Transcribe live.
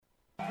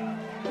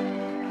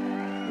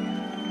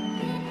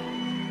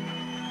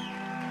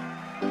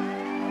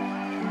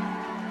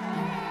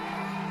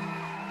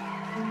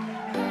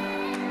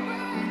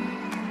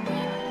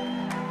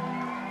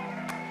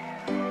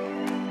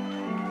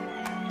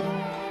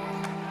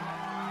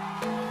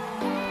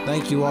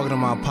Thank you. Welcome to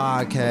my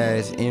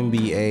podcast,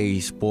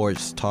 NBA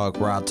Sports Talk,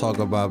 where I talk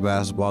about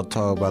basketball,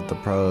 talk about the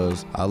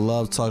pros. I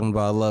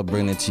love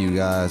bringing it to you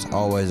guys,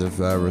 always and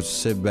forever.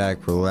 Sit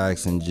back,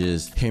 relax, and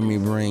just hear me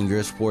bring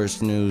your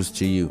sports news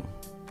to you.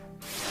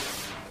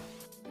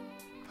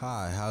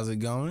 Hi, how's it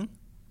going?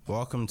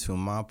 Welcome to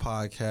my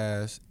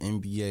podcast,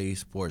 NBA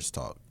Sports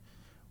Talk,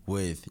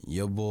 with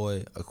your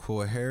boy,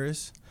 Akua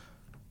Harris.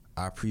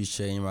 I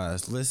appreciate anybody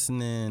that's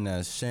listening,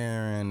 that's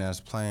sharing, that's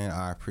playing.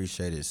 I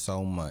appreciate it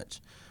so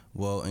much.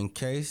 Well, in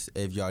case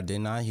if y'all did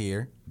not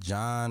hear,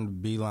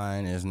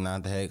 Bellein is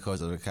not the head coach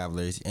of the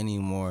Cavaliers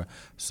anymore.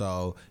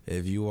 So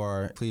if you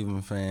are a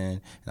Cleveland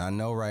fan, and I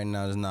know right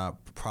now there's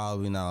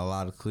probably not a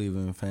lot of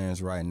Cleveland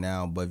fans right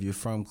now, but if you're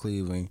from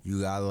Cleveland, you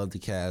gotta love the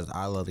Cavs.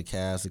 I love the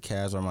Cavs. The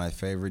Cavs are my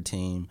favorite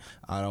team.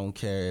 I don't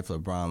care if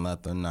LeBron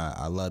left or not.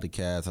 I love the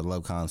Cavs. I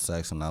love Colin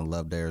Sexton. I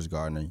love Darius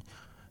Gardner,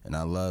 and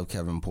I love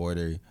Kevin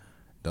Porter.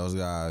 Those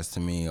guys to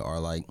me are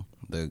like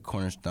the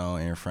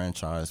cornerstone and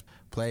franchise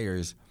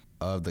players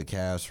of the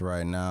Cavs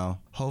right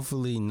now.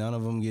 Hopefully none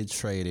of them get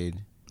traded.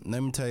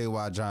 Let me tell you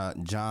why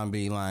John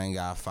Bellein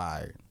got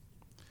fired.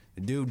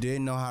 The dude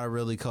didn't know how to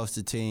really coach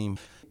the team.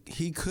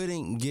 He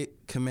couldn't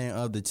get command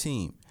of the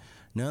team.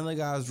 None of the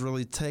guys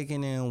really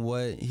taking in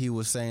what he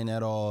was saying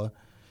at all.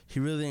 He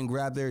really didn't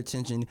grab their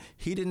attention.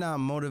 He did not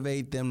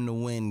motivate them to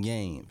win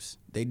games.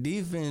 Their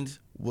defense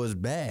was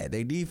bad.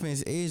 Their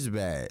defense is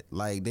bad.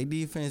 Like, their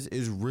defense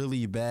is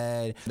really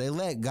bad. They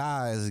let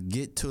guys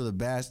get to the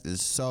basket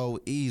so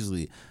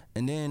easily.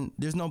 And then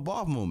there's no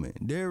ball movement.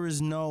 There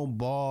is no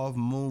ball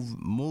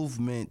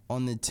movement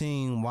on the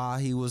team while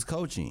he was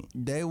coaching.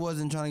 They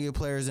wasn't trying to get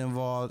players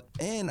involved.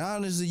 And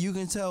honestly, you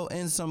can tell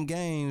in some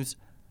games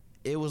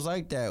it was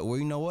like that, where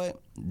you know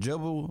what?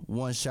 Dribble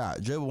one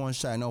shot,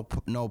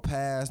 no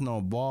pass,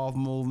 no ball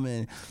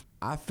movement.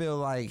 I feel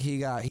like he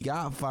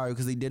got fired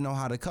because he didn't know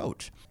how to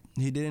coach.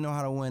 He didn't know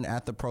how to win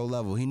at the pro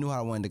level. He knew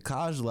how to win at the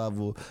college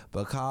level,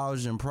 but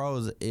college and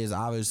pros is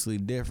obviously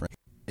different.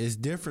 It's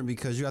different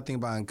because you got to think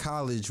about in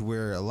college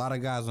where a lot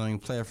of guys only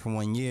play for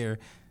 1 year,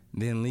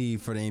 then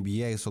leave for the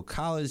NBA. So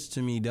college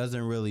to me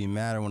doesn't really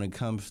matter when it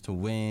comes to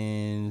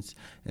wins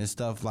and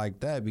stuff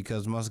like that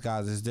because most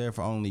guys is there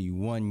for only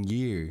 1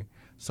 year.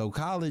 So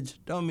college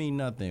don't mean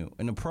nothing.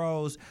 In the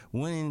pros,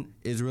 winning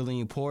is really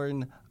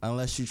important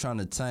unless you're trying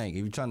to tank.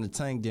 If you're trying to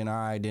tank, then all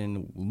right,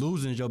 then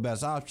losing is your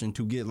best option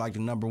to get like the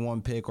number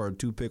 1 pick or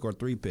 2 pick or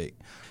 3 pick.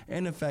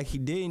 And in fact, he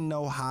didn't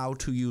know how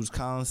to use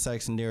Colin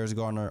Sexton and Darius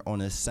Gardner on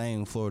the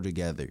same floor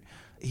together.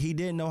 He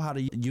didn't know how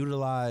to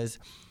utilize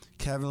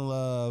Kevin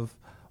Love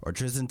or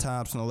Tristan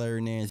Thompson or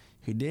Larry Nance.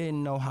 He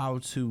didn't know how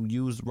to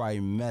use the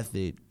right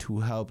method to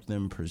help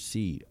them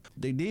proceed.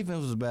 The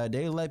defense was bad.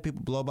 They let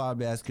people blow by a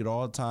basket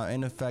all the time.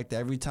 And in fact,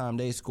 every time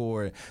they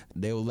scored,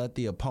 they would let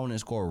the opponent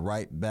score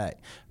right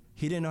back.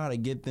 He didn't know how to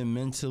get them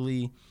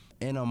mentally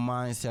in a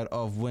mindset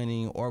of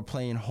winning or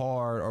playing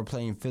hard or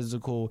playing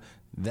physical.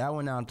 That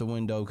went out the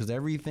window because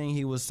everything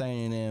he was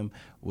saying to them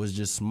was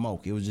just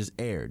smoke. It was just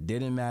air.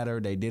 Didn't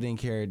matter. They didn't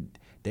care.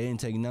 They didn't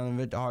take none of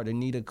it to heart. They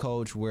need a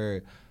coach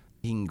where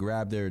he can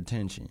grab their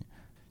attention.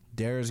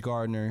 Darius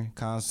Gardner,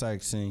 Colin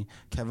Sexton,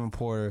 Kevin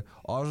Porter,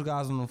 all those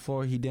guys on the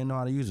floor, he didn't know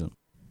how to use them.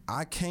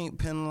 I can't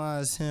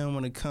penalize him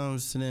when it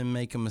comes to them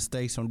making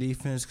mistakes on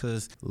defense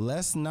because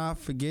let's not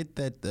forget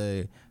that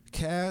the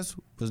Cavs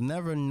was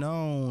never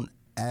known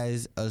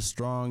as a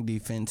strong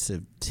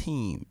defensive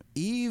team.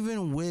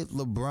 Even with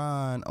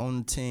LeBron on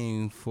the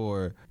team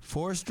for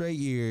 4 straight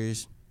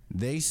years,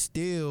 they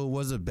still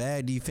was a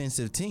bad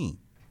defensive team.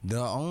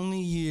 The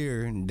only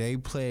year they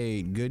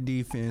played good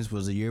defense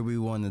was the year we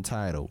won the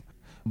title.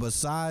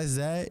 Besides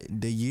that,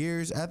 the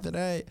years after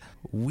that,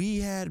 we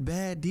had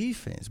bad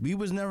defense. We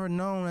was never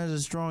known as a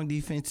strong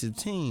defensive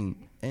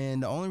team.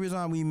 And the only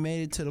reason we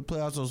made it to the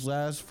playoffs those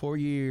last 4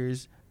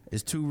 years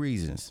is 2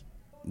 reasons.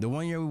 The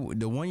one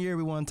year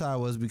we won the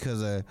title was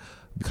because of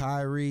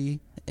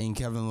Kyrie and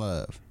Kevin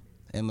Love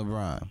and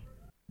LeBron.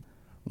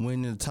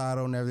 Winning the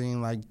title and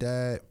everything like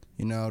that.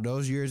 You know,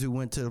 those years we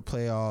went to the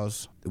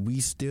playoffs, we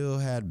still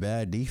had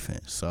bad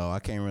defense. So I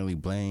can't really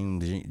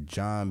blame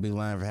John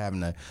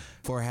Bellein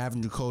for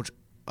having to coach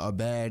a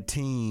bad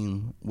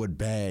team with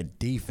bad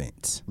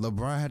defense.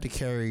 LeBron had to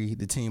carry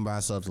the team by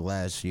himself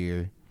last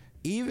year.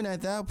 Even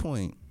at that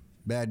point,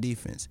 bad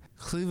defense.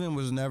 Cleveland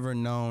was never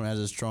known as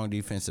a strong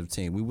defensive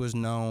team. We was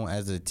known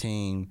as a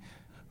team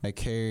that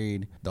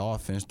carried the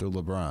offense through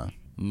LeBron.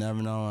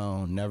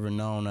 Never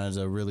known as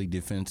a really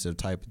defensive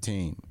type of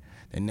team.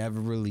 They never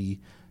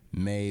really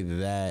made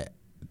that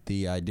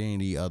the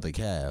identity of the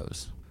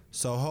Cavs.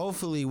 So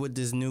hopefully with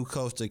this new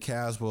coach, the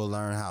Cavs will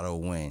learn how to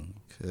win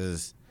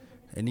because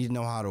they need to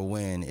know how to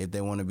win if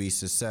they want to be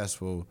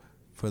successful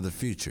for the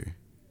future.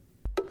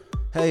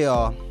 Hey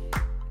y'all,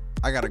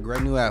 I got a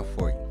great new app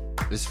for you.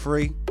 It's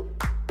free.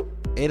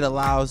 It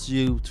allows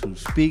you to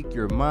speak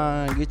your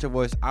mind, get your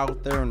voice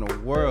out there in the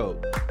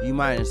world. You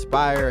might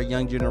inspire a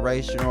young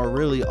generation or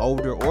really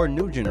older or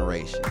new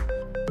generation,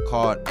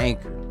 called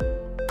Anchor.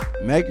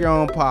 Make your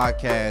own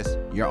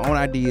podcast, your own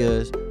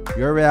ideas,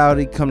 your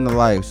reality come to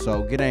life.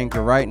 So get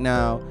Anchor right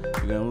now.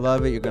 You're going to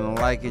love it. You're going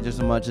to like it just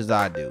as much as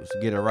I do. So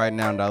get it right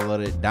now and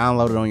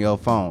download it on your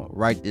phone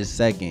right this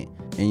second.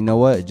 And you know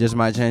what? It just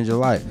might change your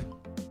life.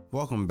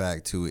 Welcome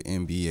back to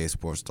NBA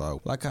Sports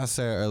Talk. Like I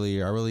said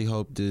earlier, I really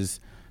hope this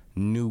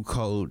new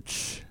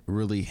coach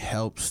really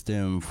helps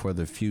them for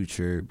the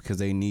future because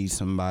they need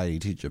somebody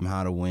to teach them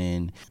how to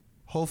win.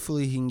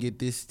 Hopefully he can get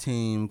this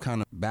team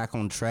kind of back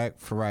on track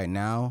for right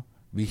now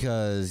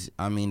because,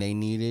 they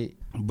need it.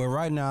 But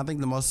right now, I think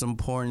the most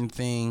important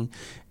thing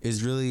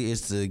is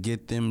to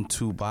get them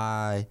to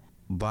buy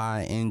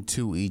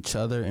into each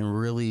other and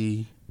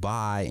really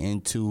buy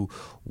into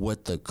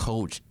what the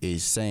coach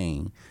is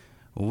saying.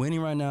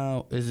 Winning right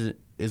now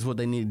is what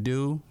they need to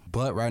do,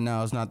 but right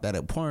now it's not that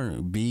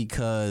important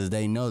because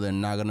they know they're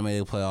not going to make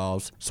the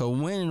playoffs. So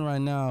winning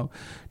right now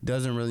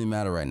doesn't really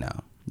matter right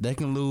now. They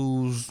can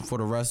lose for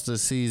the rest of the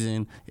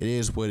season. It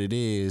is what it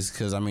is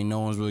because, no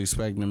one's really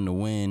expecting them to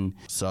win.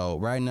 So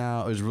right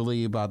now it's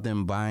really about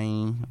them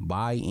buying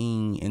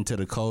into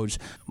the coach,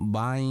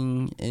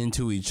 buying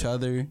into each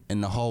other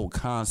and the whole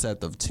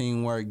concept of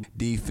teamwork,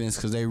 defense,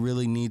 because they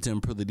really need to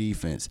improve the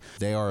defense.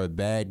 They are a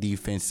bad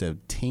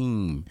defensive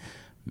team.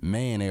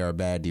 Man, they are a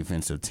bad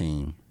defensive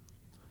team.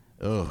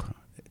 Ugh,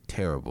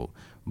 terrible.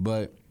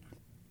 But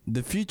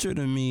the future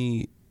to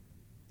me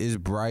is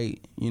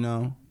bright,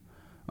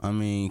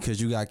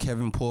 because you got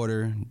Kevin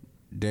Porter,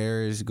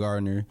 Darius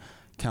Gardner,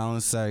 Colin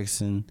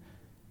Sexton.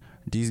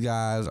 These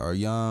guys are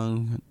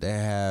young. They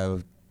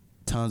have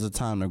tons of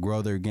time to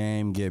grow their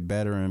game, get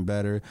better and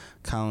better.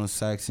 Colin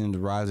Sexton, the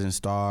rising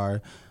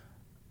star,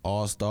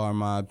 all-star in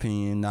my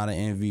opinion. Not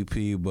an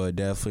MVP, but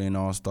definitely an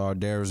all-star.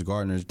 Darius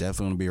Gardner is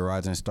definitely going to be a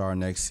rising star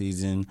next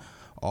season.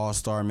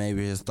 All-star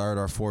maybe his third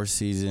or fourth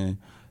season,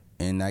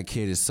 and that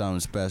kid is something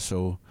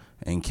special.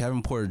 And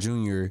Kevin Porter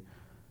Jr.,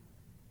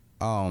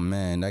 oh,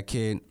 man, that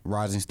kid,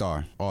 rising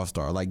star,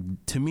 all-star. Like,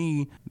 to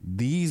me,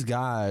 these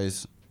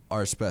guys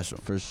are special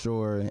for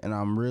sure, and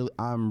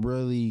I'm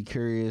really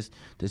curious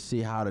to see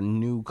how the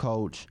new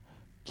coach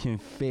can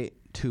fit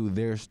to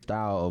their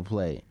style of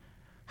play.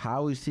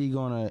 How is he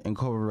going to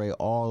incorporate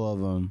all of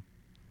them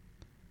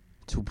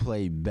to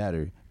play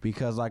better?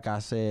 Because, like I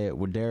said,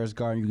 with Darius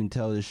Gardner, you can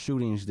tell the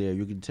shooting's there.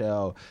 You can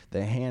tell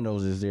the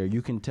handles is there.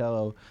 You can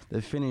tell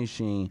the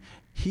finishing.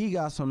 He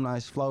got some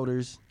nice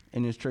floaters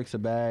in his tricks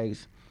of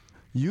bags.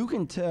 You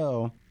can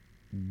tell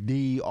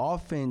the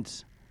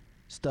offense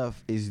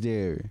stuff is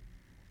there,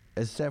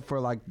 except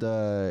for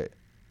the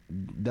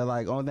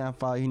only thing I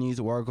thought he needs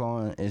to work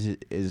on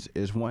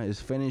is one, his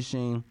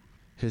finishing,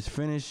 his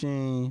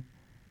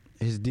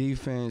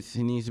defense.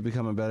 He needs to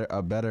become a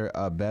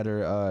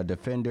better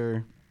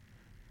defender.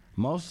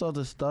 Most of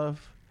the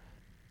stuff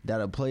that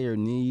a player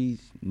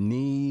needs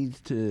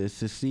to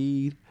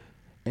succeed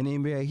in the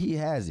NBA, he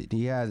has it.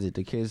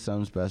 The kid's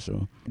something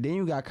special. Then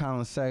you got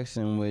Colin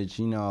Sexton, which,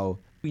 you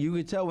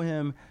could tell with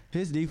him,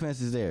 his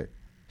defense is there.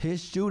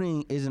 His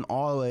shooting isn't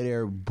all the way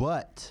there,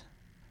 but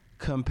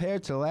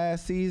compared to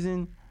last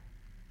season,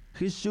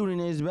 his shooting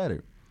is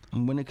better.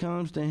 When it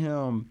comes to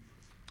him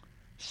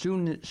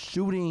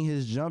shooting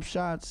his jump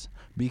shots,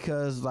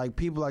 because,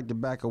 people like to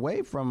back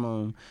away from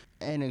him,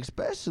 and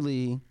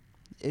especially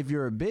if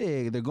you're a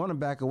big, they're going to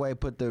back away,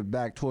 put their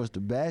back towards the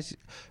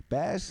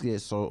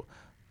basket, so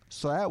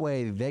that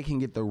way they can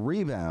get the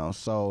rebound.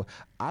 So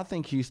I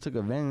think he's took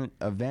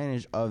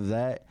advantage of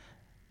that,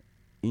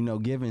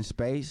 giving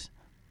space.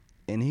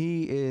 And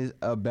he is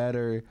a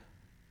better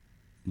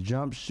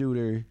jump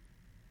shooter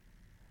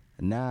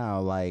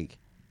now.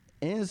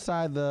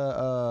 Inside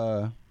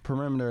the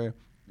perimeter,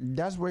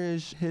 that's where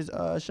his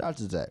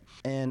shots is at.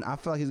 And I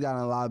feel like he's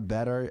gotten a lot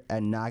better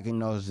at knocking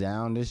those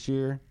down this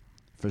year.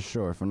 For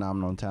sure,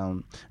 phenomenal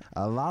talent.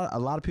 A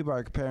lot of people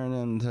are comparing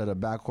him to the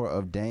backcourt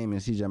of Dame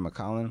and CJ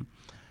McCollum.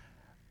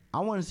 I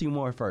want to see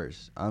more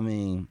first. To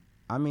me,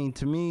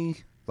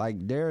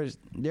 Darius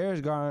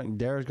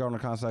Gardner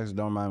contracts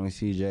don't mind me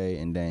CJ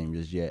and Dame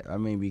just yet.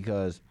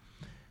 Because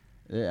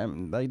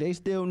they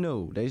still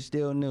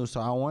new.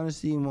 So I want to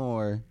see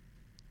more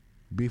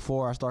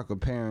before I start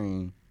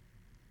comparing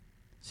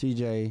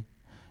CJ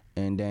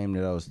and Dame to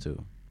those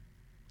two.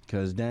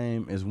 Because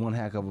Dame is one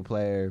heck of a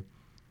player.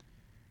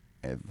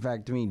 In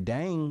fact, to me,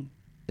 Dame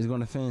is going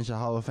to finish a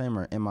Hall of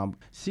Famer.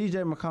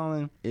 CJ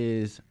McCollum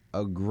is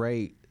a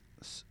great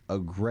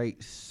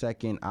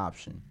second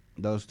option.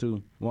 Those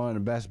two, one of the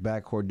best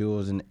backcourt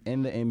duos in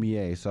the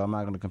NBA. So I'm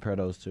not going to compare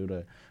those two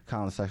to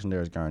Colin Sexton,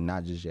 Darius Gardner,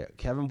 not just yet.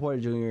 Kevin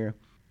Porter Jr.,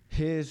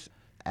 his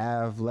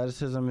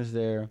athleticism is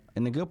there.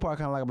 And the good part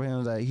I kind of like about him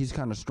is that he's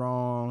kind of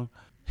strong.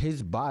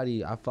 His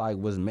body, I feel like,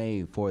 was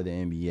made for the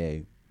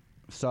NBA.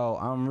 So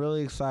I'm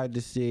really excited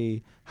to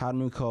see how the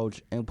new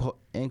coach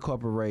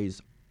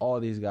incorporates all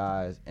these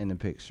guys in the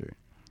picture.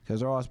 because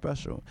they're all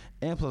special.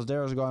 And plus,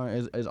 Darius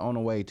Garland is on the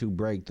way to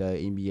break the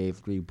NBA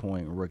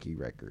 3-point rookie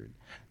record.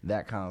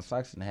 That Colin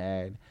Sexton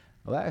had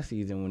last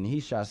season when he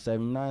shot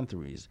 79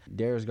 threes.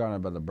 Darius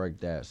Garland about to break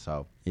that.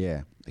 So,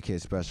 yeah, the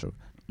kid's special.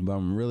 But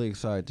I'm really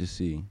excited to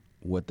see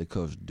what the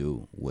coach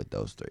do with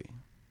those three.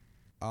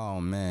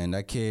 Oh, man,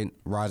 that kid,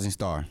 rising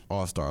star,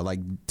 all-star. Like,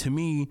 to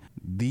me,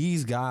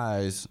 these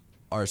guys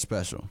are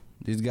special.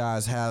 These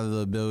guys have the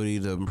ability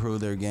to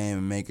improve their game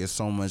and make it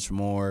so much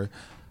more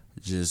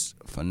just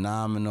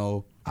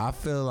phenomenal. I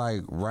feel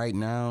like right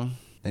now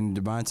they need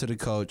to buy into the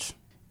coach,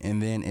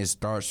 and then it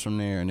starts from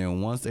there. And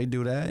then once they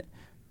do that,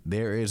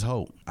 there is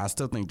hope. I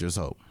still think there's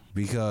hope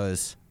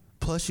because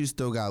plus you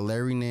still got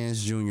Larry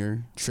Nance Jr.,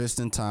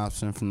 Tristan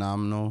Thompson,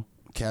 phenomenal.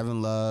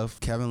 Kevin Love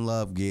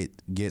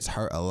gets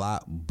hurt a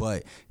lot,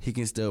 but he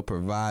can still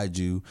provide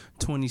you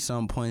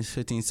 20-something points,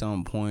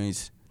 15-something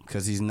points,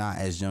 because he's not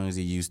as young as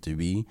he used to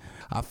be.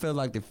 I feel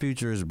like the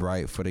future is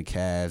bright for the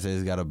Cavs. They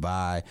just got to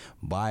buy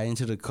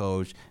into the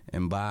coach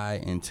and buy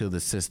into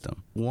the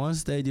system.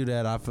 Once they do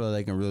that, I feel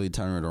they can really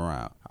turn it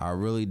around. I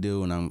really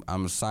do, and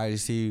I'm excited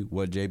to see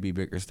what JB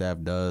Bickerstaff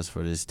does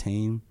for this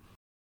team.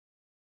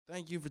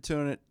 Thank you for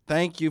tuning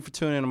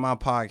in to my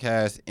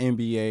podcast,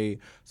 NBA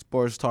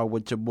Sports Talk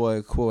with your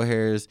boy, Cool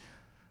Harris.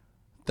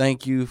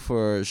 Thank you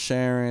for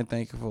sharing.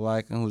 Thank you for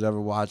liking. Who's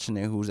ever watching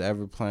it, who's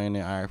ever playing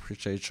it. I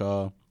appreciate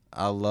y'all.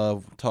 I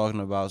love talking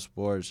about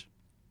sports,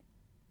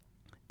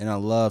 and I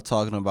love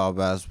talking about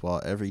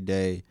basketball every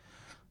day.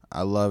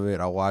 I love it.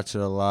 I watch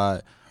it a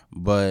lot.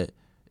 But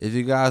if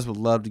you guys would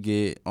love to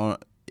get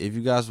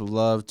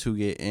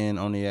in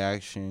on the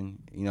action,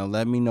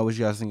 let me know what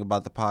you guys think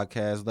about the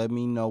podcast. Let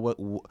me know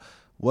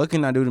what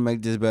can I do to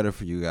make this better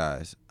for you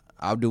guys.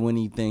 I'll do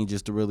anything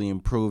just to really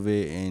improve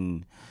it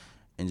and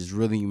just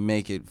really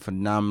make it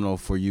phenomenal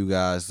for you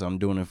guys. So I'm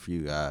doing it for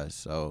you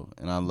guys.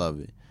 And I love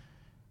it.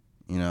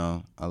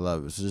 I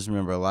love it. So just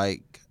remember,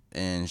 like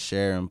and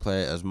share and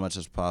play as much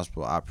as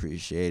possible. I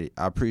appreciate it.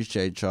 I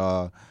appreciate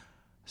y'all.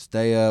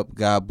 Stay up.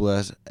 God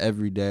bless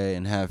every day,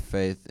 and have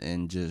faith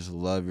and just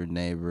love your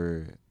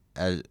neighbor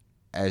as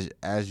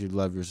you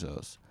love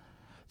yourselves.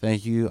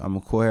 Thank you. I'm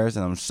McCoy Harris,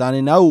 and I'm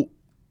signing out.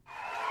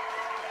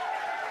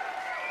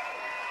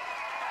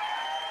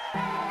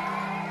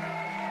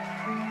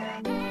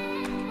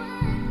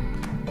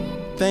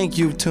 Thank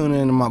you for tuning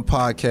into my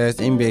podcast,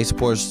 NBA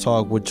Sports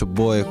Talk with your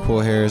boy,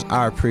 Cool Harris.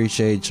 I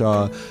appreciate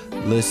y'all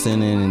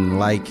listening and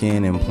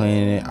liking and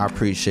playing it. I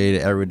appreciate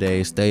it every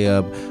day. Stay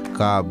up.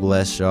 God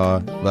bless y'all.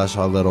 Bless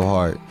y'all little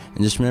heart.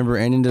 And just remember,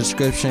 in the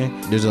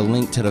description, there's a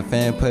link to the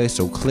fan page,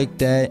 so click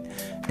that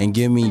and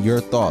give me your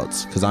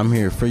thoughts, because I'm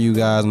here for you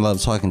guys and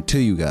love talking to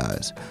you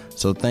guys.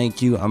 So thank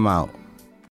you. I'm out.